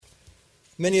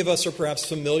Many of us are perhaps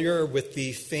familiar with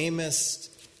the famous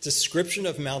description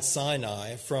of Mount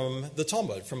Sinai from the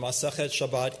Talmud, from Masechet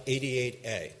Shabbat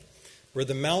 88a, where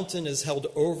the mountain is held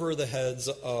over the heads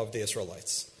of the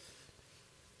Israelites.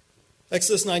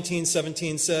 Exodus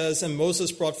 19:17 says, "And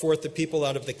Moses brought forth the people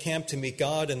out of the camp to meet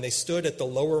God, and they stood at the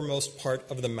lowermost part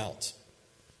of the mount."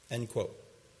 End quote.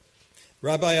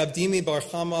 Rabbi Abdimi Bar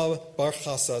Chama Bar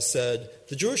Chassa said,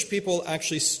 the Jewish people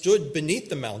actually stood beneath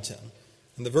the mountain.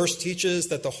 And the verse teaches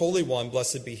that the Holy One,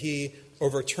 blessed be He,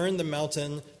 overturned the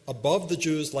mountain above the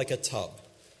Jews like a tub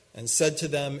and said to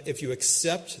them, "If you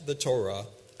accept the Torah,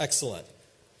 excellent.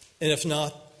 And if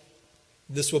not,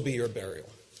 this will be your burial."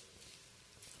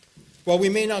 While we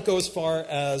may not go as far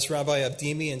as Rabbi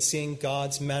Abdimi in seeing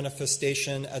God's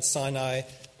manifestation at Sinai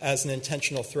as an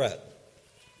intentional threat,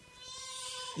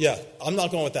 yeah, I'm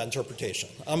not going with that interpretation.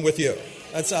 I'm with you.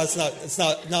 It's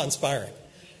not inspiring.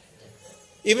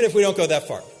 Even if we don't go that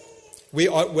far, we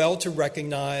ought well to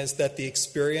recognize that the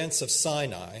experience of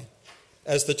Sinai,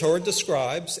 as the Torah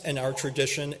describes and our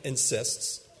tradition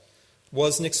insists,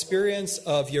 was an experience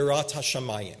of Yirat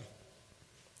HaShamayim,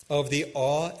 of the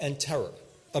awe and terror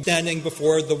of standing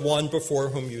before the one before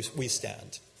whom we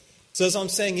stand. So as I'm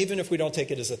saying, even if we don't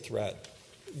take it as a threat,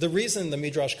 the reason the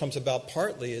Midrash comes about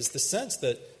partly is the sense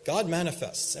that God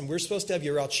manifests, and we're supposed to have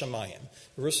Yirat Shamayim.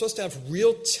 We're supposed to have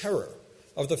real terror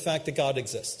of the fact that God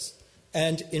exists.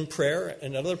 And in prayer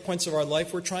and at other points of our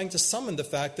life, we're trying to summon the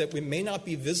fact that we may not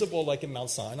be visible like in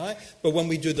Mount Sinai, but when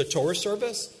we do the Torah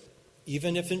service,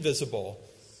 even if invisible,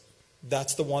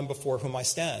 that's the one before whom I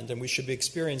stand, and we should be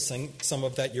experiencing some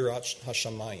of that Yirat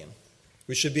HaShamayim.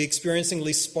 We should be experiencing at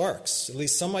least sparks, at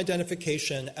least some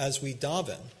identification as we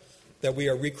daven, that we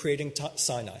are recreating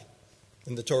Sinai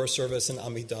in the Torah service in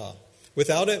Amidah.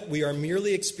 Without it, we are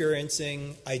merely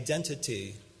experiencing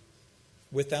identity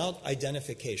without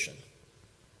identification.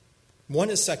 One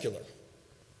is secular.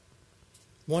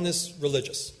 One is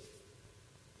religious.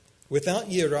 Without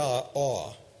yirah,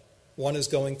 awe, one is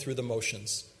going through the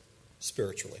motions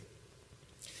spiritually.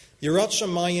 Yirat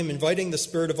Shamayim, inviting the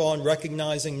spirit of awe and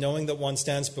recognizing, knowing that one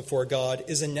stands before God,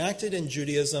 is enacted in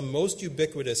Judaism most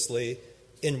ubiquitously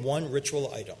in one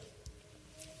ritual item,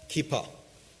 kippah.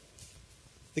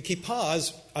 The kippah,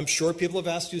 as I'm sure people have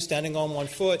asked you, standing on one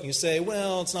foot, and you say,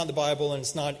 well, it's not in the Bible and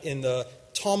it's not in the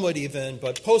Talmud even,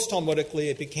 but post-Talmudically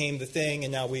it became the thing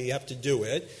and now we have to do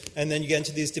it. And then you get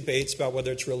into these debates about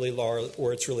whether it's really law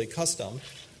or it's really custom.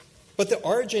 But the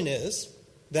origin is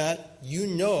that you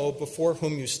know before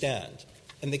whom you stand.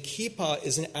 And the kippah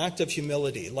is an act of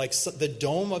humility. Like the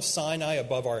dome of Sinai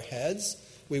above our heads,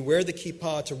 we wear the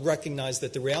kippah to recognize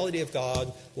that the reality of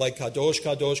God, like Kadosh,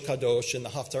 Kadosh, Kadosh in the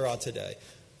Haftarah today,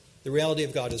 the reality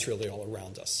of God is really all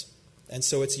around us. And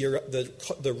so it's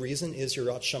the reason is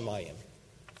Yirat Shamayim,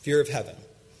 fear of heaven,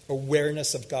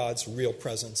 awareness of God's real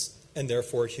presence, and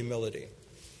therefore humility.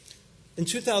 In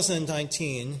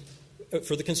 2019,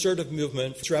 for the conservative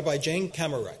movement, Rabbi Jane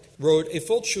Kamarek wrote a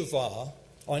full tshuva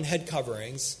on head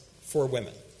coverings for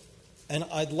women.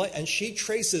 And she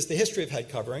traces the history of head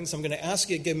coverings. I'm going to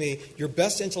ask you to give me your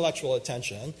best intellectual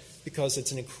attention because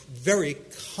it's a very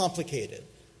complicated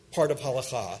part of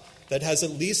halakha that has at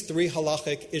least 3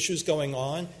 halachic issues going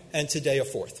on, and today a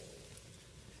 4th.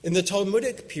 In the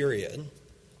Talmudic period,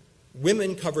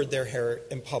 women covered their hair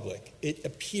in public. It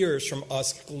appears from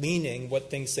us gleaning what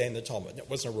things say in the Talmud. It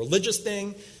wasn't a religious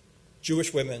thing.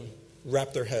 Jewish women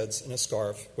wrapped their heads in a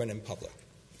scarf when in public.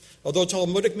 Although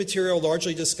Talmudic material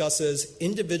largely discusses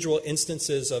individual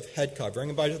instances of head covering,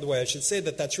 and by the way, I should say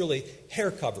that that's really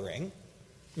hair covering,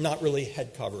 not really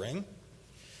head covering.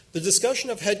 The discussion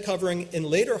of head covering in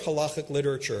later halachic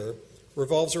literature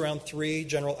revolves around 3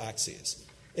 general axes.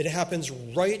 It happens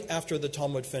right after the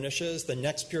Talmud finishes. The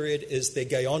next period is the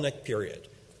Gaonic period.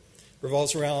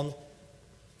 Revolves around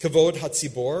Kavod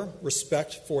HaTzibor,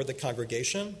 respect for the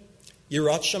congregation,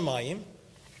 Yirat Shamayim,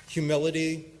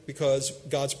 humility because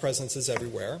God's presence is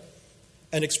everywhere,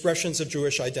 and expressions of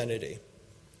Jewish identity,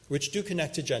 which do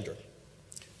connect to gender.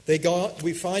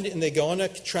 We find in the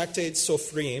Gaonic tractate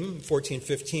Sofrim,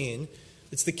 1415,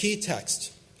 it's the key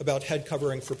text about head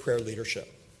covering for prayer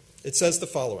leadership. It says the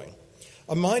following: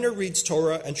 a minor reads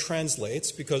Torah and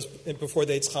translates, because before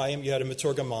the Eitz Chaim you had a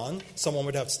Meturgaman, someone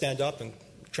would have to stand up and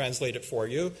translate it for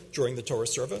you during the Torah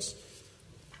service.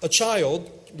 A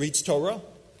child reads Torah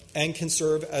and can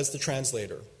serve as the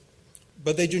translator,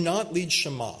 but they do not lead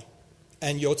Shema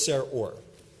and Yotzer Or.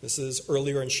 This is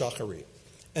earlier in Shachari.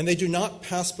 And they do not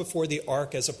pass before the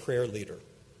ark as a prayer leader.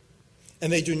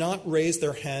 And they do not raise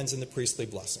their hands in the priestly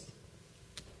blessing.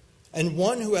 And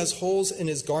one who has holes in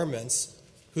his garments,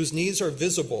 whose knees are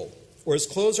visible, or his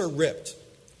clothes are ripped,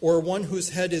 or one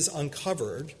whose head is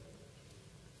uncovered,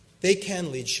 they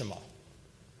can lead Shema.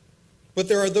 But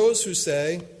there are those who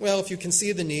say, well, if you can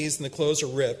see the knees and the clothes are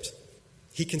ripped,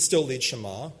 he can still lead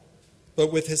Shema.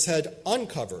 But with his head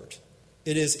uncovered,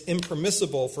 it is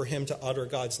impermissible for him to utter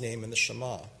God's name in the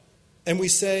Shema. And we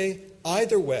say,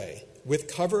 either way, with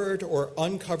covered or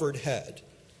uncovered head,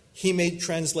 he may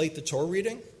translate the Torah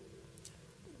reading,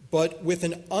 but with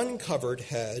an uncovered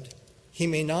head, he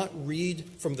may not read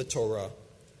from the Torah,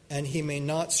 and he may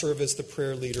not serve as the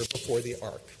prayer leader before the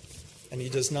ark, and he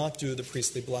does not do the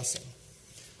priestly blessing.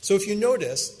 So if you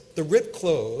notice, the ripped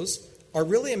clothes are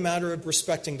really a matter of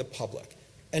respecting the public.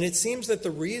 And it seems that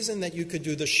the reason that you could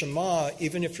do the Shema,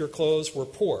 even if your clothes were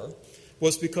poor,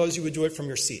 was because you would do it from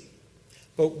your seat.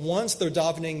 But once the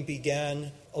davening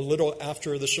began a little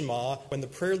after the Shema, when the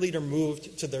prayer leader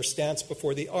moved to their stance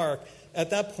before the ark,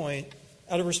 at that point,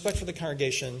 out of respect for the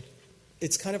congregation,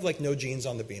 it's kind of like no jeans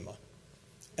on the bima.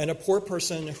 And a poor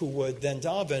person who would then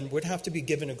daven would have to be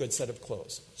given a good set of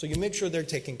clothes. So you make sure they're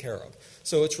taken care of.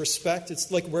 So it's respect.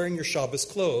 It's like wearing your Shabbos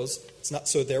clothes. It's not.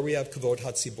 So there we have Kavod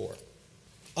HaTzibor.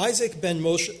 Isaac ben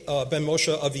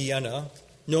Moshe of Vienna,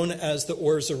 known as the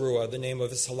Or Zarua, the name of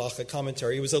his halacha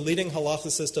commentary, he was a leading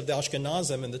halachicist of the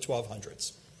Ashkenazim in the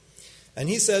 1200s. And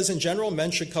he says, in general,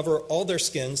 men should cover all their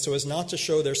skins so as not to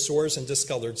show their sores and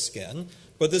discolored skin,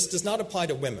 but this does not apply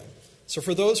to women. So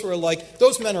for those who are like,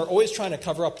 those men are always trying to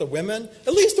cover up the women,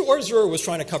 at least the Or Zarua was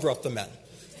trying to cover up the men.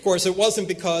 Of course, it wasn't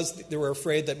because they were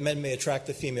afraid that men may attract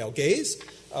the female gaze,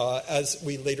 as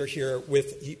we later hear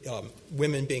with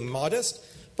women being modest,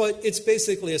 but it's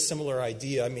basically a similar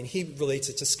idea. I mean, he relates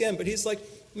it to skin, but he's like,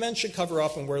 men should cover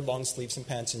up and wear long sleeves and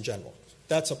pants in general.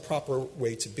 That's a proper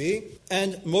way to be.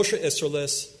 And Moshe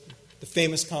Isserles, the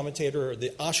famous commentator, the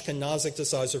Ashkenazic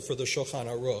decisor for the Shulchan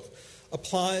Aruch,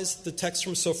 applies the text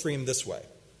from Sofrim this way.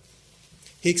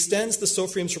 He extends the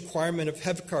Sofrim's requirement of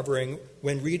head covering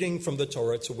when reading from the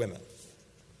Torah to women.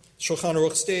 Shulchan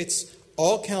Aruch states,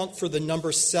 all count for the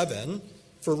number 7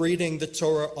 for reading the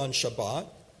Torah on Shabbat,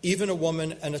 even a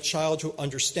woman and a child who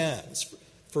understands,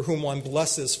 for whom one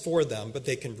blesses for them, but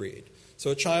they can read. So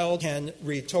a child can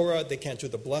read Torah, they can't do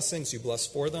the blessings, you bless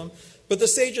for them. But the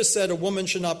sages said a woman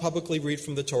should not publicly read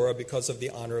from the Torah because of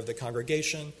the honor of the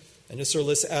congregation. And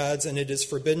Isserles adds, and it is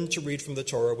forbidden to read from the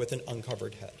Torah with an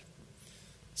uncovered head.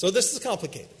 So this is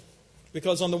complicated,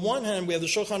 because on the one hand, we have the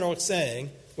Shulchan Aruch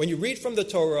saying, when you read from the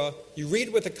Torah, you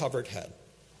read with a covered head.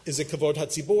 Is it Kavod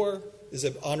HaTzibor? Is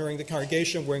it honoring the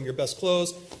congregation, wearing your best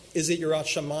clothes? Is it Yirat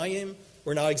Shamayim?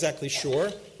 We're not exactly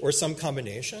sure, or some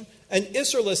combination. And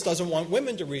Isserles doesn't want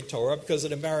women to read Torah because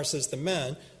it embarrasses the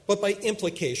men, but by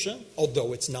implication,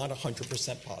 although it's not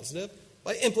 100% positive,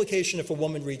 by implication, if a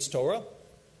woman reads Torah,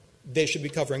 they should be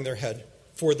covering their head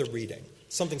for the reading.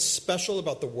 Something special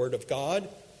about the Word of God,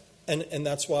 and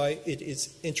that's why it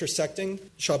is intersecting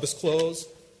Shabbos clothes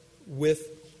with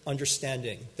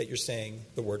understanding that you're saying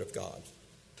the Word of God.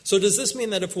 So does this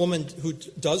mean that if a woman who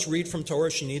does read from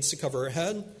Torah, she needs to cover her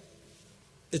head?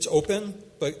 It's open,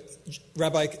 but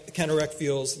Rabbi Kanarek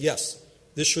feels, yes,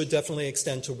 this should definitely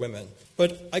extend to women.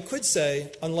 But I could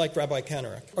say, unlike Rabbi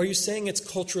Kanarek, are you saying it's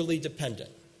culturally dependent?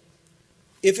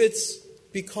 If it's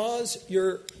because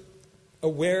you're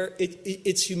aware,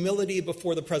 it's humility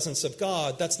before the presence of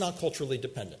God, that's not culturally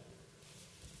dependent.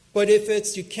 But if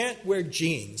it's you can't wear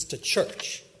jeans to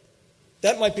church,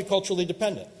 that might be culturally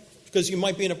dependent, because you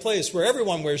might be in a place where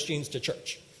everyone wears jeans to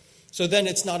church. So then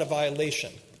it's not a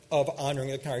violation of honoring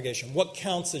the congregation. What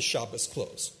counts as Shabbos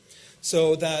clothes?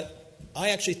 So that I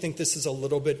actually think this is a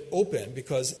little bit open,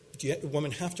 because do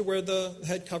women have to wear the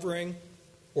head covering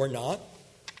or not?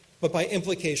 But by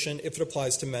implication, if it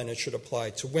applies to men, it should apply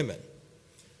to women.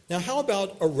 Now, how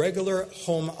about a regular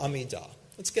home Amidah?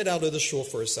 Let's get out of the shul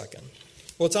for a second.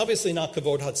 Well, it's obviously not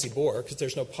Kavod HaTzibor, because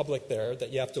there's no public there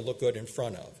that you have to look good in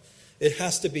front of. It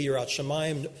has to be Yirat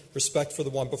Shamayim, respect for the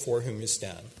one before whom you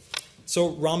stand.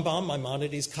 So Rambam,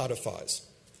 Maimonides, codifies.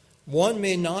 One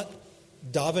may not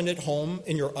daven at home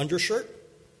in your undershirt,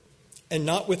 and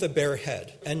not with a bare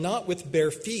head, and not with bare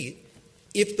feet,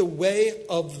 if the way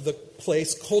of the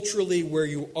place culturally where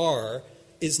you are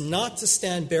is not to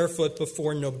stand barefoot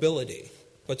before nobility,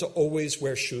 but to always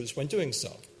wear shoes when doing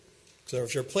so. So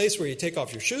if you're a place where you take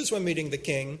off your shoes when meeting the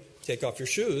king, take off your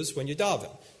shoes when you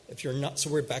daven. If you're not, so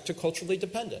we're back to culturally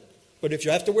dependent. But if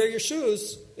you have to wear your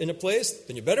shoes in a place,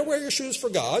 then you better wear your shoes for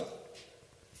God.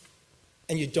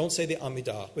 And you don't say the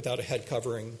Amidah without a head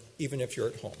covering, even if you're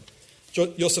at home.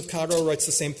 Yosef Karo writes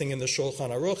the same thing in the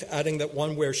Shulchan Aruch, adding that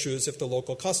one wears shoes if the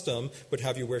local custom would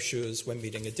have you wear shoes when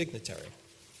meeting a dignitary.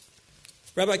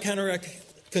 Rabbi Kanarek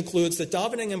concludes that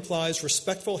davening implies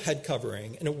respectful head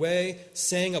covering in a way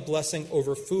saying a blessing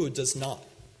over food does not.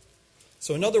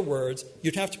 So in other words,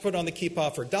 you'd have to put on the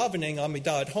kippah for davening,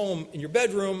 Amidah, at home in your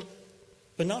bedroom,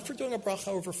 but not for doing a bracha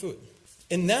over food.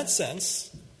 In that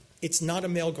sense, it's not a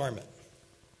male garment.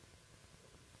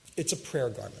 It's a prayer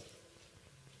garment,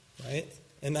 right?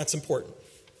 And that's important.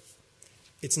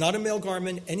 It's not a male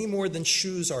garment any more than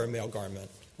shoes are a male garment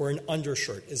or an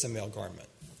undershirt is a male garment.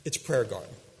 It's prayer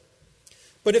garment.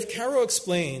 But if Caro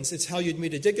explains it's how you'd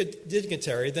meet a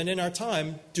dignitary, then in our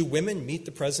time, do women meet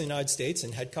the President of the United States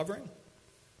in head covering?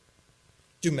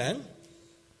 Do men?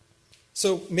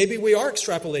 So maybe we are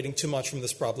extrapolating too much from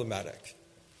this problematic.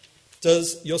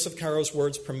 Does Yosef Caro's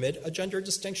words permit a gender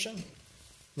distinction?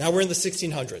 Now we're in the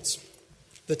 1600s.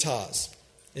 The Taz,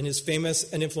 in his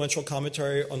famous and influential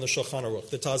commentary on the Shulchan Aruch.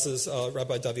 The Taz is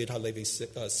Rabbi David Halevi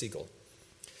Siegel.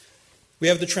 We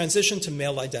have the transition to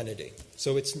male identity.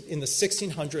 So it's in the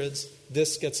 1600s,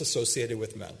 this gets associated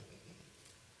with men.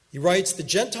 He writes, the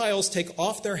Gentiles take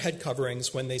off their head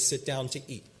coverings when they sit down to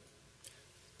eat.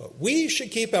 But we should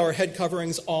keep our head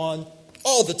coverings on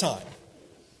all the time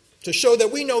to show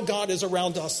that we know God is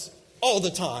around us all the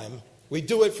time. We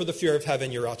do it for the fear of heaven,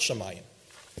 Yirat Shamayim.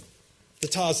 The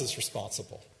Taz is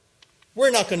responsible. We're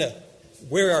not going to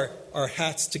wear our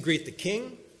hats to greet the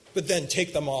king, but then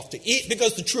take them off to eat,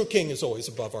 because the true king is always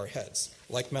above our heads,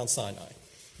 like Mount Sinai.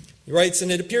 He writes,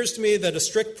 and it appears to me that a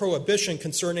strict prohibition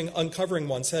concerning uncovering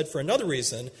one's head for another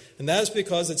reason, and that is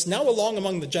because it's now along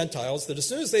among the Gentiles that as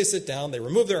soon as they sit down, they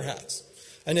remove their hats.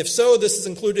 And if so, this is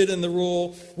included in the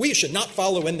rule, we should not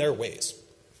follow in their ways.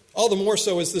 All the more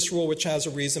so is this rule which has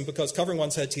a reason, because covering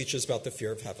one's head teaches about the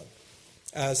fear of heaven,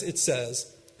 as it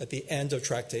says at the end of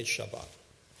Tractate Shabbat.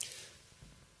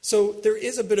 So there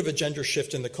is a bit of a gender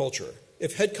shift in the culture.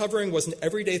 If head covering was an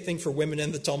everyday thing for women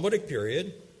in the Talmudic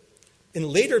period, in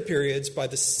later periods, by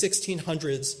the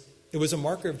 1600s, it was a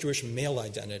marker of Jewish male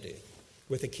identity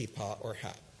with a kippah or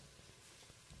hat.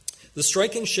 The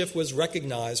striking shift was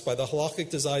recognized by the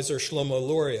halakhic designer Shlomo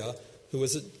Luria, who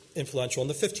was influential in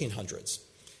the 1500s.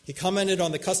 He commented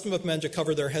on the custom of men to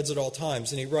cover their heads at all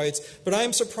times, and he writes, but I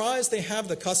am surprised they have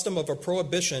the custom of a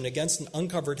prohibition against an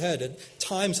uncovered head at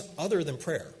times other than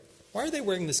prayer. Why are they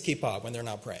wearing this kippah when they're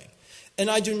not praying? And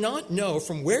I do not know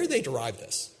from where they derive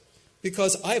this,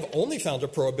 because I have only found a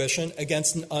prohibition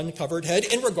against an uncovered head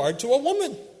in regard to a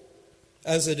woman,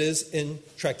 as it is in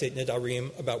Tractate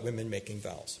Nedarim about women making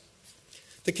vows.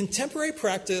 The contemporary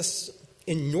practice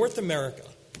in North America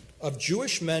of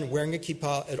Jewish men wearing a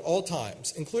kippah at all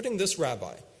times, including this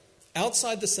rabbi,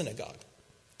 outside the synagogue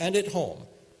and at home,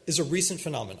 is a recent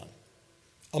phenomenon.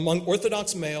 Among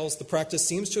Orthodox males, the practice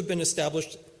seems to have been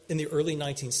established in the early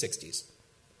 1960s,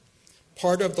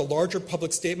 part of the larger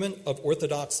public statement of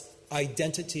Orthodox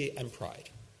identity and pride.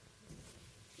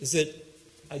 Is it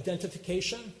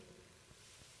identification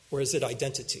or is it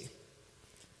identity?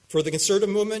 For the conservative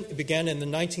movement, it began in the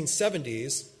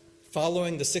 1970s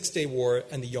following the Six-Day War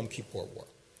and the Yom Kippur War,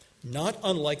 not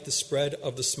unlike the spread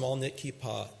of the small-knit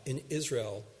kippah in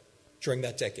Israel during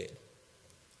that decade.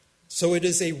 So it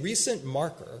is a recent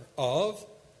marker of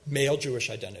male Jewish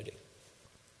identity.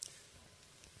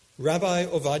 Rabbi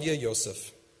Ovadia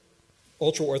Yosef,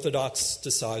 ultra-Orthodox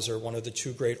decisor, one of the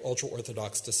two great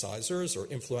ultra-Orthodox decisors, or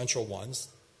influential ones,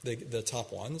 the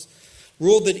top ones,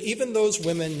 ruled that even those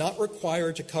women not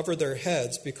required to cover their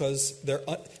heads because they're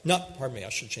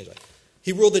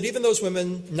He ruled that even those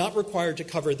women not required to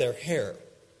cover their hair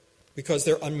because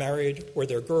they're unmarried or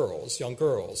they're girls, young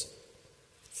girls,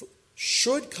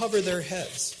 should cover their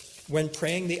heads when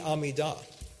praying the Amidah.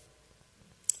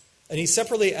 And he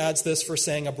separately adds this for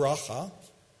saying a bracha,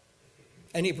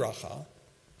 any bracha,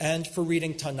 and for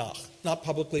reading Tanakh. Not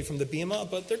publicly from the Bima,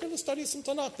 but they're going to study some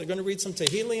Tanakh. They're going to read some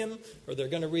Tehillim, or they're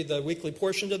going to read the weekly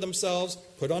portion to themselves,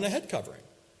 put on a head covering.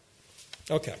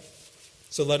 Okay,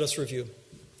 so let us review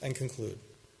and conclude.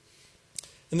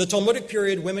 In the Talmudic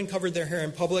period, women covered their hair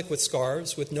in public with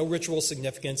scarves with no ritual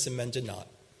significance, and men did not.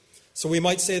 So we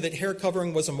might say that hair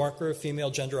covering was a marker of female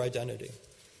gender identity.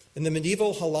 In the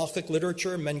medieval halachic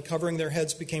literature, men covering their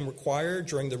heads became required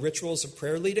during the rituals of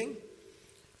prayer leading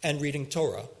and reading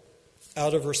Torah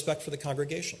out of respect for the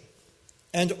congregation,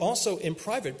 and also in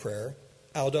private prayer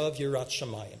out of Yirat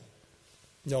Shamayim,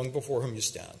 knowing before whom you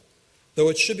stand. Though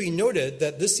it should be noted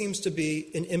that this seems to be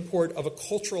an import of a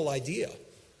cultural idea,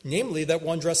 namely that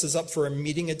one dresses up for a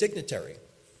meeting a dignitary.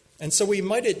 And so we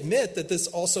might admit that this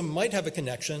also might have a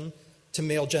connection to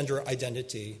male gender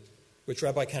identity, which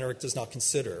Rabbi Kennerich does not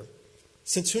consider,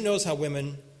 since who knows how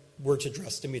women were to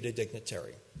dress to meet a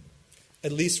dignitary,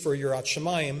 at least for Yirat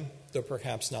Shamayim, though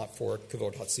perhaps not for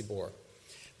Kavod HaTzibor.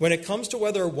 When it comes to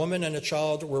whether a woman and a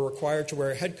child were required to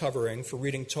wear a head covering for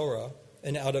reading Torah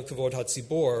and out of Kavod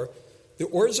HaTzibor, the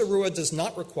Or Zarua does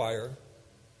not require,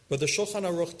 but the Shulchan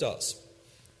Aruch does.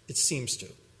 It seems to.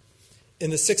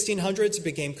 In the 1600s, it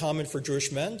became common for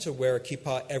Jewish men to wear a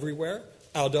kippah everywhere,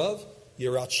 out of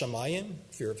Yirat Shamayim,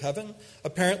 fear of heaven,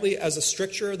 apparently as a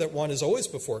stricture that one is always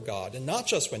before God, and not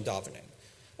just when davening.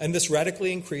 And this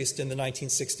radically increased in the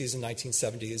 1960s and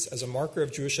 1970s as a marker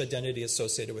of Jewish identity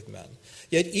associated with men.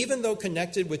 Yet even though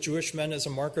connected with Jewish men as a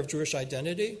marker of Jewish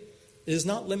identity, it is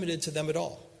not limited to them at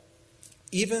all.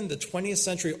 Even the 20th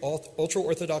century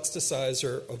ultra-Orthodox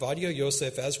decider Ovadia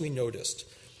Yosef, as we noticed,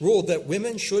 ruled that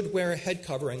women should wear a head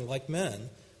covering like men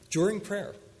during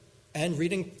prayer and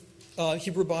reading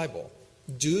Hebrew Bible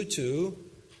due to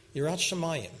Yirat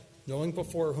Shamayim, knowing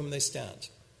before whom they stand.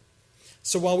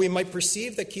 So while we might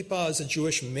perceive that kippah is a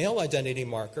Jewish male identity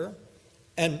marker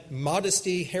and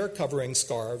modesty, hair covering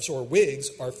scarves, or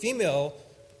wigs are female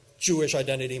Jewish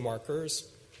identity markers,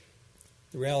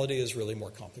 the reality is really more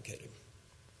complicated.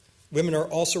 Women are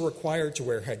also required to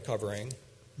wear head covering,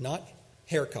 not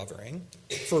hair covering,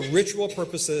 for ritual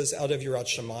purposes out of Yirat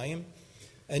Shamayim,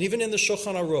 and even in the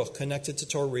Shulchan Aruch connected to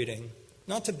Torah reading,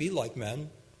 not to be like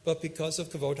men, but because of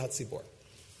Kavod HaTzibor.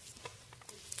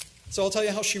 So I'll tell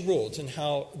you how she ruled and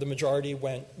how the majority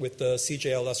went with the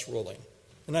CJLS ruling.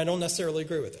 And I don't necessarily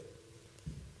agree with it.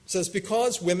 It says,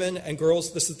 because women and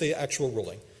girls, this is the actual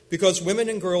ruling, because women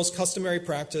and girls' customary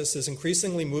practice is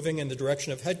increasingly moving in the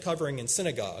direction of head covering in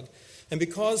synagogue, and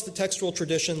because the textual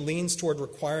tradition leans toward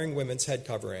requiring women's head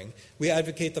covering, we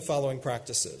advocate the following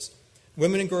practices.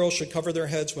 Women and girls should cover their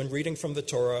heads when reading from the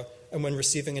Torah and when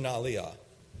receiving an aliyah.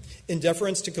 In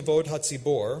deference to Kavod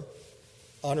HaTzibor,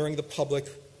 honoring the public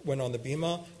when on the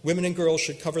bima, women and girls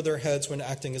should cover their heads when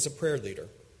acting as a prayer leader.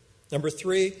 Number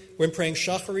 3, when praying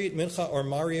shacharit, mincha, or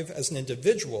mariv as an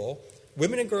individual,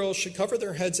 women and girls should cover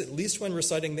their heads at least when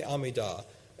reciting the Amidah,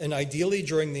 and ideally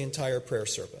during the entire prayer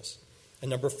service.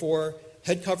 And number 4,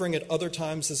 head covering at other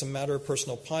times is a matter of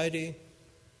personal piety,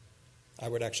 I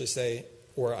would actually say,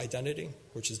 or identity,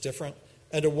 which is different.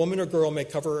 And a woman or girl may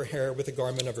cover her hair with a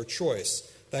garment of her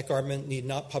choice. That garment need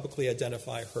not publicly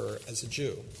identify her as a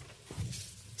Jew.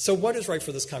 So what is right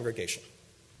for this congregation?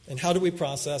 And how do we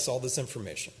process all this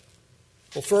information?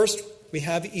 Well, first, we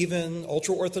have even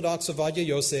ultra-Orthodox Ovadia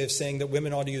Yosef saying that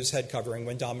women ought to use head covering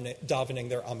when davening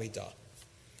their Amidah.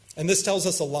 And this tells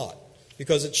us a lot,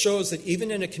 because it shows that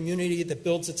even in a community that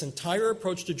builds its entire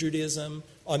approach to Judaism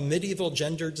on medieval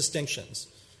gender distinctions,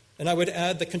 and I would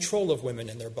add the control of women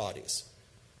in their bodies,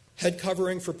 head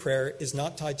covering for prayer is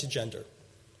not tied to gender,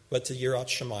 but to Yirat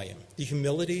Shamayim, the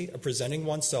humility of presenting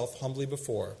oneself humbly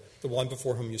before the one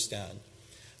before whom you stand.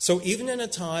 So even in a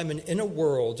time and in a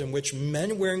world in which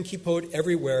men wearing kippot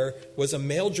everywhere was a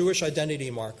male Jewish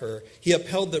identity marker, he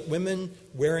upheld that women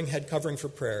wearing head covering for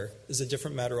prayer is a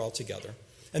different matter altogether.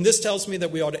 And this tells me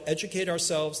that we ought to educate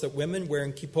ourselves that women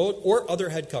wearing kippot or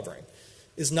other head covering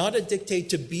is not a dictate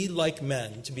to be like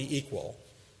men, to be equal,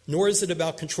 nor is it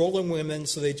about controlling women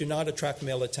so they do not attract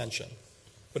male attention.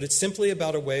 But it's simply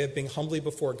about a way of being humbly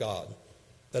before God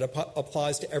that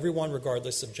applies to everyone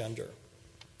regardless of gender.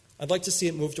 I'd like to see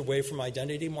it moved away from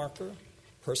identity marker,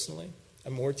 personally,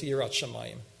 and more to Yirat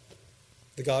Shamayim,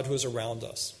 the God who is around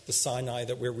us, the Sinai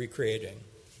that we're recreating,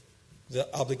 the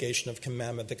obligation of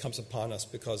commandment that comes upon us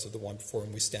because of the one before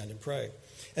whom we stand and pray.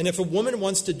 And if a woman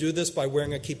wants to do this by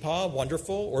wearing a kippah,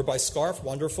 wonderful, or by scarf,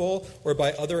 wonderful, or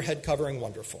by other head covering,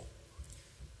 wonderful.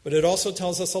 But it also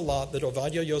tells us a lot that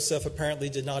Ovadia Yosef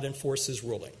apparently did not enforce his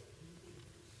ruling.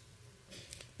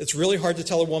 It's really hard to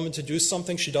tell a woman to do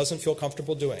something she doesn't feel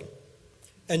comfortable doing,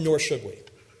 and nor should we,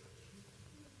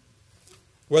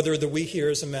 whether the we here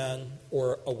is a man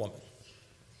or a woman.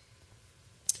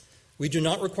 We do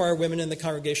not require women in the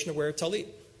congregation to wear a talit,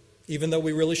 even though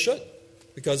we really should,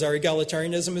 because our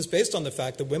egalitarianism is based on the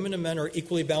fact that women and men are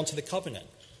equally bound to the covenant.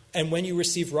 And when you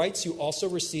receive rights, you also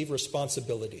receive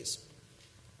responsibilities.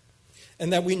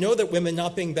 And that we know that women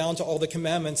not being bound to all the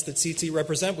commandments that Tzitzi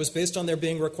represent was based on their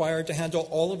being required to handle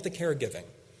all of the caregiving,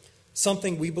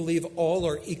 something we believe all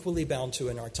are equally bound to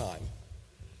in our time,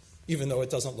 even though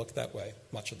it doesn't look that way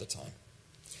much of the time.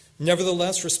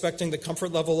 Nevertheless, respecting the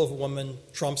comfort level of a woman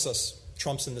trumps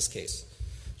in this case.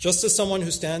 Just as someone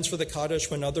who stands for the Kaddish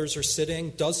when others are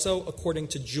sitting does so according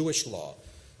to Jewish law,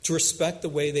 to respect the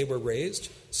way they were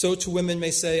raised, so too women may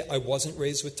say, I wasn't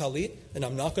raised with talit, and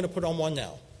I'm not going to put on one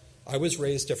now. I was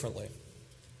raised differently.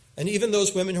 And even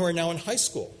those women who are now in high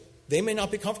school, they may not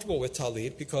be comfortable with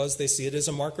talit because they see it as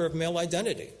a marker of male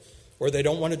identity, or they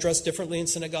don't want to dress differently in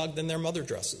synagogue than their mother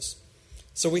dresses.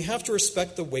 So we have to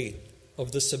respect the weight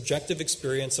of the subjective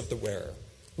experience of the wearer,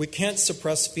 We can't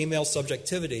suppress female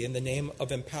subjectivity in the name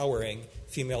of empowering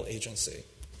female agency.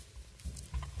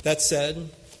 That said,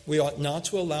 we ought not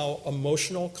to allow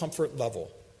emotional comfort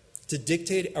level to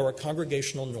dictate our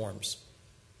congregational norms.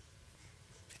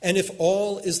 And if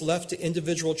all is left to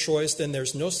individual choice, then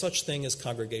there's no such thing as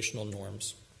congregational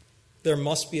norms. There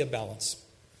must be a balance.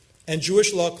 And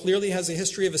Jewish law clearly has a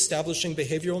history of establishing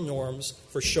behavioral norms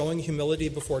for showing humility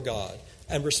before God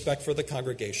and respect for the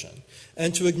congregation.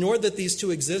 And to ignore that these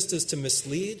two exist is to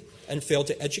mislead and fail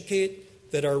to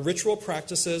educate that our ritual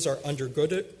practices are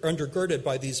undergirded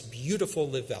by these beautiful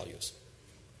lived values.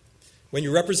 When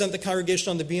you represent the congregation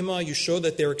on the bima, you show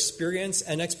that their experience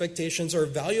and expectations are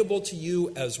valuable to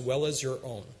you as well as your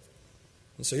own.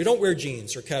 And so you don't wear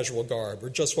jeans or casual garb or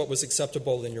just what was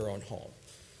acceptable in your own home.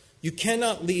 You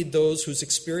cannot lead those whose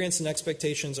experience and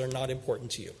expectations are not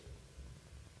important to you.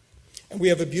 And we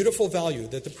have a beautiful value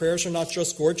that the prayers are not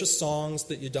just gorgeous songs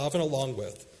that you daven along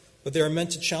with, but they are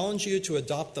meant to challenge you to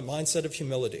adopt the mindset of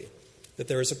humility, that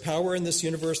there is a power in this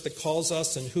universe that calls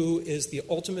us and who is the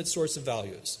ultimate source of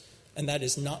values, and that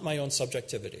is not my own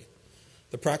subjectivity.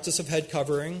 The practice of head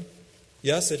covering,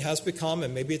 yes, it has become,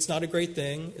 and maybe it's not a great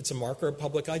thing, it's a marker of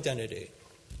public identity,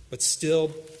 but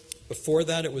still, before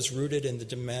that, it was rooted in the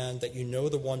demand that you know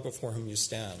the one before whom you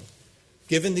stand.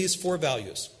 Given these four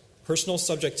values, personal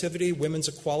subjectivity, women's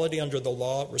equality under the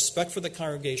law, respect for the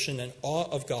congregation, and awe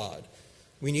of God,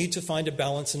 we need to find a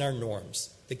balance in our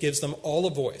norms that gives them all a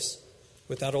voice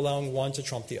without allowing one to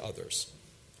trump the others.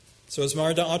 So as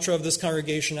Mara Da'atra of this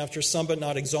congregation, after some but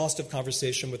not exhaustive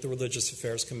conversation with the Religious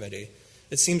Affairs Committee,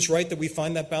 it seems right that we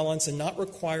find that balance in not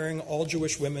requiring all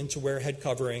Jewish women to wear head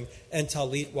covering and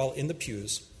talit while in the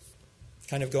pews,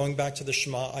 kind of going back to the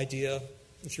Shema idea.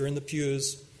 If you're in the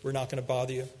pews, we're not going to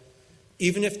bother you.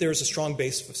 Even if there's a strong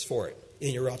basis for it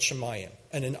in Yirat Shamayim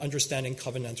and in understanding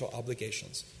covenantal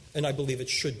obligations, and I believe it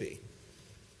should be.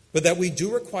 But that we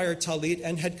do require talit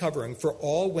and head covering for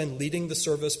all when leading the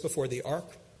service before the ark,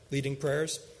 leading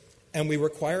prayers, and we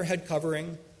require head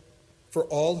covering for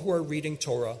all who are reading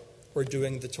Torah or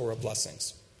doing the Torah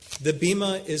blessings. The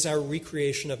bima is our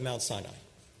recreation of Mount Sinai.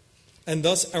 And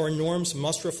thus our norms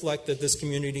must reflect that this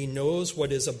community knows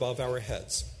what is above our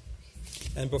heads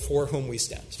and before whom we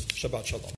stand. Shabbat Shalom.